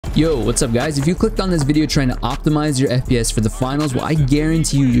Yo, what's up guys? If you clicked on this video trying to optimize your FPS for the finals, well, I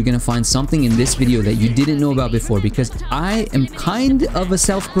guarantee you're gonna find something in this video that you didn't know about before, because I am kind of a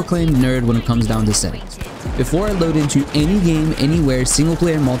self-proclaimed nerd when it comes down to settings. Before I load into any game, anywhere, single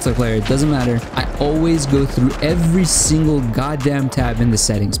player, multiplayer, it doesn't matter, I always go through every single goddamn tab in the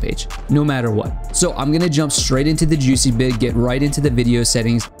settings page, no matter what. So I'm gonna jump straight into the juicy bit, get right into the video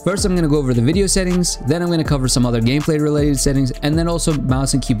settings. First, I'm gonna go over the video settings, then I'm gonna cover some other gameplay related settings, and then also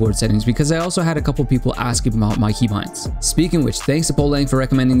mouse and keyboard settings, because I also had a couple people asking about my keybinds. Speaking of which, thanks to Polang for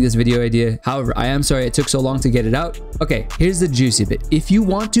recommending this video idea. However, I am sorry it took so long to get it out. Okay, here's the juicy bit. If you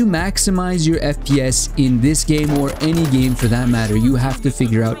want to maximize your FPS in this game, or any game for that matter, you have to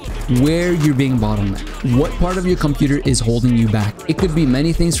figure out where you're being bottlenecked. What part of your computer is holding you back? It could be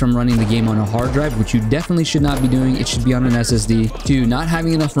many things, from running the game on a hard drive, which you definitely should not be doing. It should be on an SSD, to not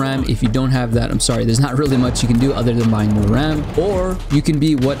having enough RAM. If you don't have that, I'm sorry, there's not really much you can do other than buying more RAM. Or you can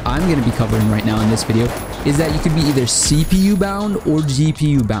be, what I'm going to be covering right now in this video, is that you could be either CPU bound or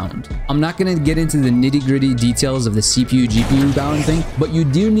GPU bound. I'm not going to get into the nitty-gritty details of the CPU GPU bound thing, but you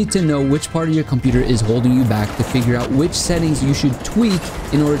do need to know which part of your computer is holding you back to figure out which settings you should tweak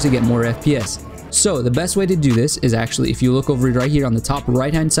in order to get more FPS. So the best way to do this is actually, if you look over right here on the top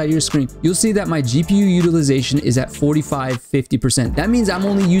right hand side of your screen, you'll see that my GPU utilization is at 45–50%. That means I'm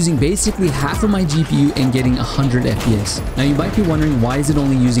only using basically half of my GPU and getting 100 FPS. Now you might be wondering, why is it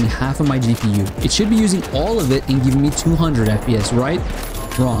only using half of my GPU? It should be using all of it and giving me 200 FPS, right?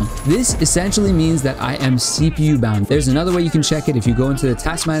 Wrong. This essentially means that I am CPU bound. There's another way you can check it. If you go into the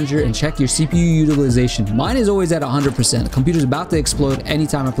task manager and check your CPU utilization, mine is always at 100%. The computer's about to explode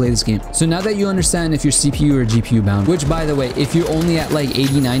anytime I play this game. So now that you understand if you're CPU or GPU bound, which by the way, if you're only at like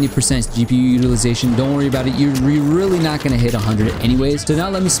 80–90% GPU utilization, don't worry about it. You're really not going to hit 100 anyways. So now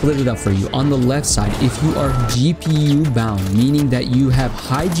let me split it up for you. On the left side, if you are GPU bound, meaning that you have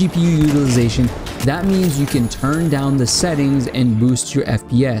high GPU utilization, that means you can turn down the settings and boost your FPS.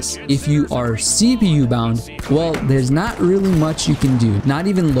 If you are CPU bound, well, there's not really much you can do. Not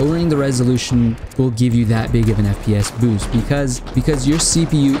even lowering the resolution will give you that big of an FPS boost, because your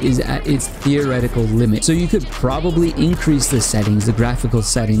CPU is at its theoretical limit. So you could probably increase the settings, the graphical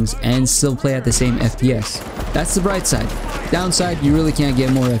settings, and still play at the same FPS. That's the bright side. Downside, you really can't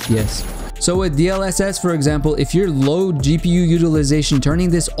get more FPS. So with DLSS, for example, if you're low GPU utilization,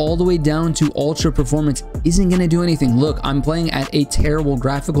 turning this all the way down to ultra performance isn't going to do anything. Look, I'm playing at a terrible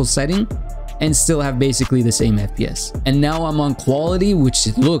graphical setting and still have basically the same FPS. And now I'm on quality,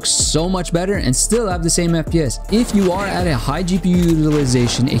 which looks so much better, and still have the same FPS. If you are at a high GPU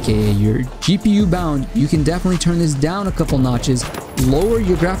utilization, aka you're GPU bound, you can definitely turn this down a couple notches, lower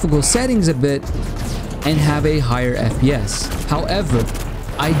your graphical settings a bit, and have a higher FPS. However,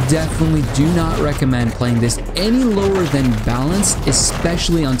 I definitely do not recommend playing this any lower than balanced,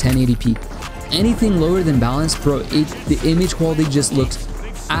 especially on 1080p. Anything lower than balanced, bro, the image quality just looks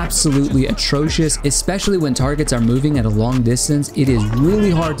absolutely atrocious, especially when targets are moving at a long distance. It is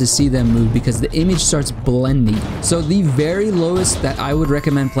really hard to see them move because the image starts blending. So the very lowest that I would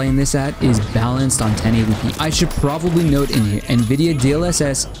recommend playing this at is balanced on 1080p. I should probably note in here, NVIDIA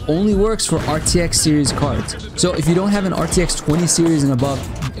DLSS only works for RTX series cards. So if you don't have an RTX 20 series and above,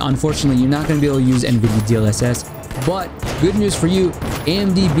 unfortunately, you're not going to be able to use NVIDIA DLSS. But good news for you,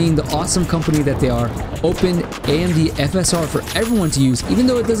 AMD, being the awesome company that they are, opened AMD FSR for everyone to use. Even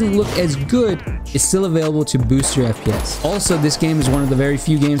though it doesn't look as good, it's still available to boost your FPS. Also, this game is one of the very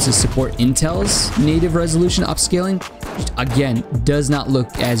few games to support Intel's native resolution upscaling, which again does not look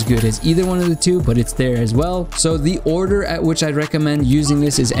as good as either one of the two, but it's there as well. So the order at which I'd recommend using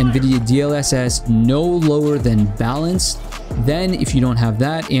this is NVIDIA DLSS no lower than balanced. Then if you don't have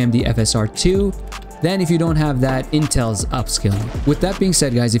that, AMD FSR 2. Then if you don't have that, Intel's upscaling. With that being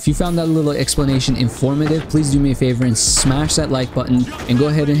said, guys, if you found that little explanation informative, please do me a favor and smash that like button, and go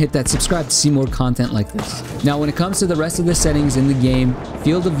ahead and hit that subscribe to see more content like this. Now, when it comes to the rest of the settings in the game,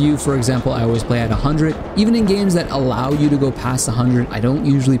 field of view, for example, I always play at 100. Even in games that allow you to go past 100, I don't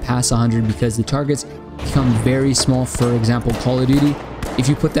usually pass 100 because the targets become very small. For example, Call of Duty, if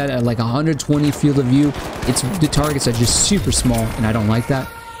you put that at like 120 field of view, the targets are just super small, and I don't like that.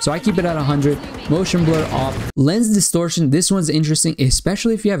 So I keep it at 100. Motion blur off. Lens distortion, this one's interesting,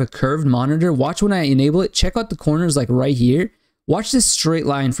 especially if you have a curved monitor. Watch when I enable it. Check out the corners like right here. Watch this straight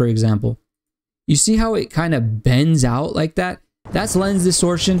line, for example. You see how it kind of bends out like that? That's lens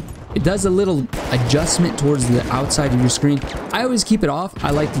distortion. It does a little adjustment towards the outside of your screen. I always keep it off.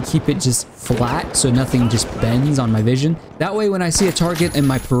 I like to keep it just flat so nothing just bends on my vision. That way when I see a target in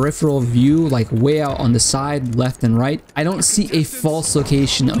my peripheral view, like way out on the side, left and right, I don't see a false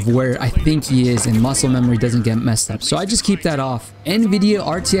location of where I think he is and muscle memory doesn't get messed up. So I just keep that off. NVIDIA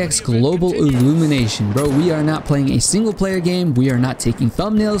RTX Global Illumination. Bro, we are not playing a single player game. We are not taking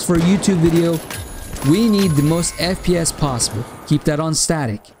thumbnails for a YouTube video. We need the most FPS possible. Keep that on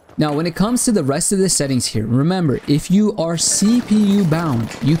static. Now, when it comes to the rest of the settings here, remember, if you are CPU bound,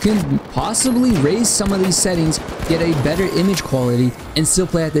 you can possibly raise some of these settings, get a better image quality, and still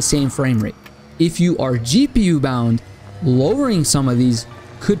play at the same frame rate. If you are GPU bound, lowering some of these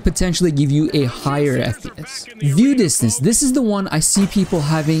could potentially give you a higher FPS. View distance, this is the one I see people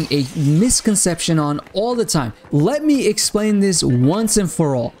having a misconception on all the time. Let me explain this once and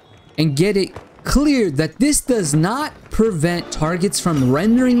for all and get it clear that this does not prevent targets from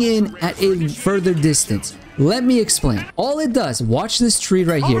rendering in at a further distance. Let me explain. All it does, watch this tree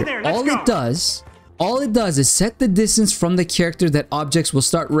right here. All it does is set the distance from the character that objects will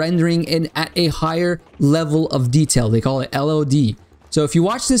start rendering in at a higher level of detail. They call it LOD. So if you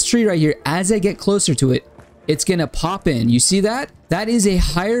watch this tree right here, as I get closer to it, it's gonna pop in. You see that? That is a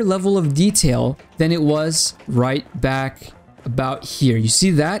higher level of detail than it was right back about here. You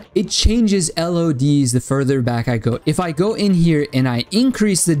see that? It changes LODs the further back I go. If I go in here and I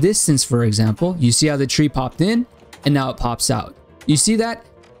increase the distance, for example, you see how the tree popped in and now it pops out. You see that?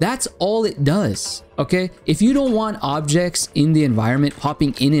 That's all it does, okay? If you don't want objects in the environment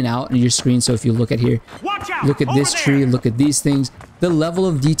popping in and out on your screen, so if you look at here, look at this tree, look at these things, the level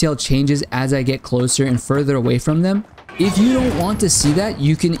of detail changes as I get closer and further away from them. If you don't want to see that,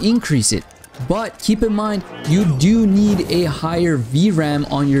 you can increase it. But keep in mind, you do need a higher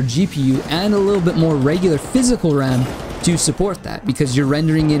VRAM on your GPU and a little bit more regular physical RAM to support that because you're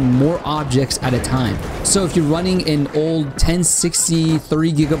rendering in more objects at a time. So if you're running an old 1060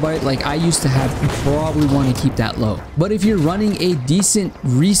 3GB like I used to have, you probably want to keep that low. But if you're running a decent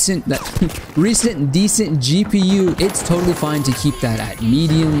recent decent GPU, it's totally fine to keep that at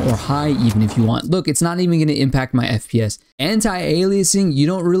medium or high even if you want. Look, it's not even going to impact my FPS. Anti-aliasing, you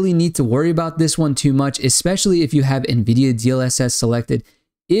don't really need to worry about this one too much, especially if you have NVIDIA DLSS selected.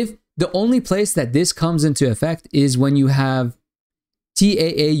 If the only place that this comes into effect is when you have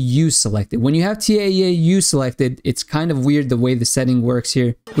TAAU selected. When you have TAAU selected, it's kind of weird the way the setting works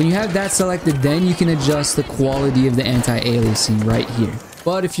here. When you have that selected, then you can adjust the quality of the anti-aliasing right here.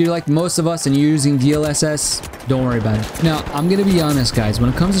 But if you're like most of us and you're using DLSS, don't worry about it. Now, I'm gonna be honest, guys. When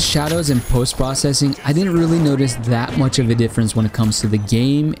it comes to shadows and post-processing, I didn't really notice that much of a difference when it comes to the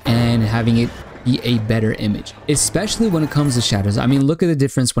game and having it be a better image, especially when it comes to shadows. I mean, look at the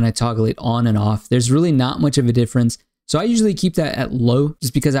difference when I toggle it on and off. There's really not much of a difference. So I usually keep that at low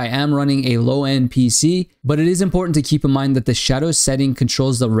just because I am running a low-end PC, but it is important to keep in mind that the shadow setting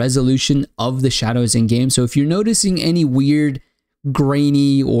controls the resolution of the shadows in game. So if you're noticing any weird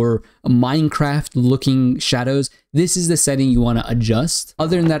grainy or Minecraft looking shadows, this is the setting you want to adjust.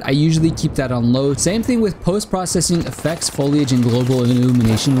 Other than that, I usually keep that on low. Same thing with post-processing effects, foliage, and global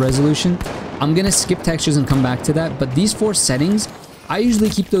illumination resolution. I'm gonna skip textures and come back to that, but these 4 settings, I usually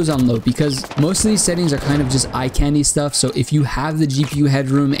keep those on low because most of these settings are kind of just eye candy stuff. So if you have the GPU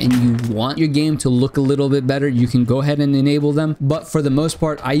headroom and you want your game to look a little bit better, you can go ahead and enable them. But for the most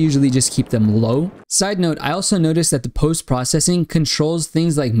part, I usually just keep them low. Side note, I also noticed that the post-processing controls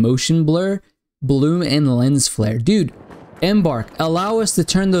things like motion blur, bloom, and lens flare. Dude, Embark, allow us to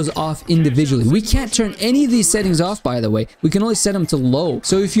turn those off individually. We can't turn any of these settings off, by the way. We can only set them to low.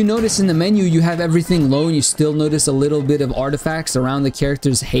 So if you notice in the menu, you have everything low and you still notice a little bit of artifacts around the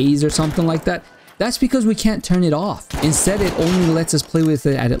character's haze or something like that, that's because we can't turn it off. Instead, it only lets us play with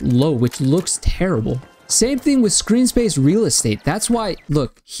it at low, which looks terrible. Same thing with screen space real estate. That's why,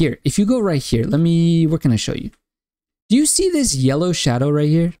 look, here, if you go right here, what can I show you? Do you see this yellow shadow right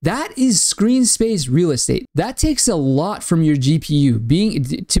here? That is screen space real estate. That takes a lot from your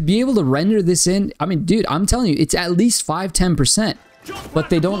GPU. To be able to render this in, I mean, dude, I'm telling you, it's at least 5–10%. But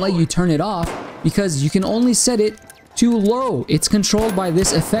they don't let you turn it off because you can only set it to low. It's controlled by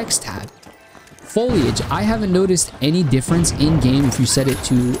this effects tab. Foliage, I haven't noticed any difference in game if you set it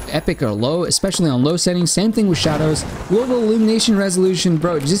to epic or low, especially on low settings. Same thing with shadows. Global illumination resolution,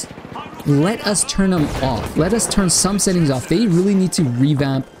 bro, just let us turn them off. Let us turn some settings off. They really need to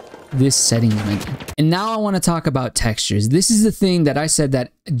revamp this setting menu. And now I want to talk about textures. This is the thing that I said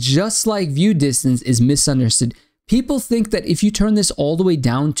that just like view distance is misunderstood. People think that if you turn this all the way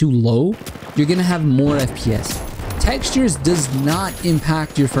down to low, you're going to have more FPS. Textures does not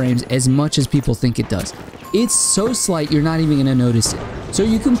impact your frames as much as people think it does. it's so slight you're not even gonna notice it. So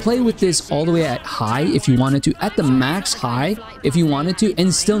you can play with this all the way at high if you wanted to, at the max high if you wanted to,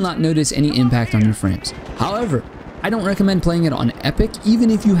 and still not notice any impact on your frames. However, I don't recommend playing it on Epic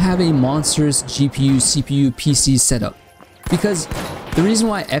even if you have a monstrous GPU, CPU, PC setup. Because the reason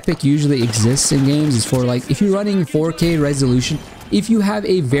why Epic usually exists in games is for, like, if you're running 4K resolution, if you have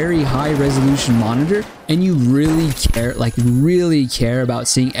a very high resolution monitor and you really care, like really care about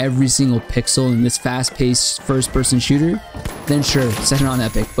seeing every single pixel in this fast-paced first-person shooter, then sure, set it on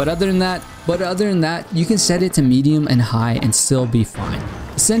Epic. But other than that, you can set it to medium and high and still be fine.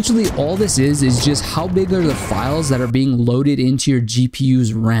 Essentially, all this is just how big are the files that are being loaded into your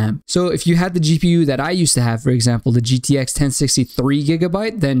GPU's RAM. So if you had the GPU that I used to have, for example, the GTX 1060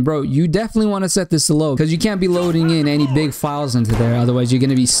 3GB, then bro, you definitely want to set this to low because you can't be loading in any big files into there. Otherwise, you're going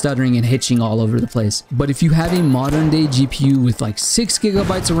to be stuttering and hitching all over the place. But if you have a modern day GPU with like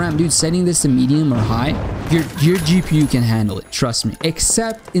 6GB of RAM, dude, setting this to medium or high, your GPU can handle it. Trust me.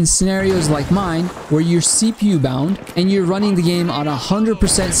 Except in scenarios like mine where you're CPU bound and you're running the game on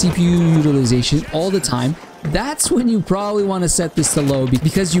 100% CPU utilization all the time, that's when you probably want to set this to low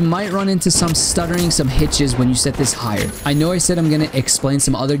because you might run into some stuttering, some hitches when you set this higher. I know I said I'm going to explain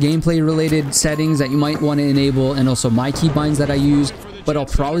some other gameplay related settings that you might want to enable and also my keybinds that I use, but I'll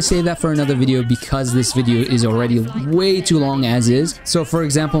probably save that for another video because this video is already way too long as is. So for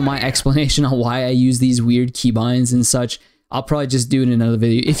example, my explanation on why I use these weird keybinds and such, I'll probably just do it in another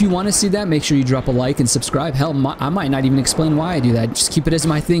video. If you want to see that, make sure you drop a like and subscribe. Hell, I might not even explain why I do that. Just keep it as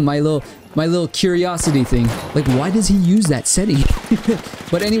my thing, my little curiosity thing. Like, why does he use that setting?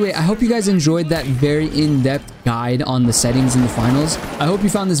 But anyway, I hope you guys enjoyed that very in-depth guide on the settings in the finals. I hope you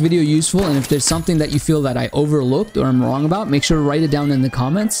found this video useful, and if there's something that you feel that I overlooked or I'm wrong about, make sure to write it down in the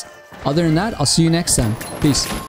comments. Other than that, I'll see you next time. Peace.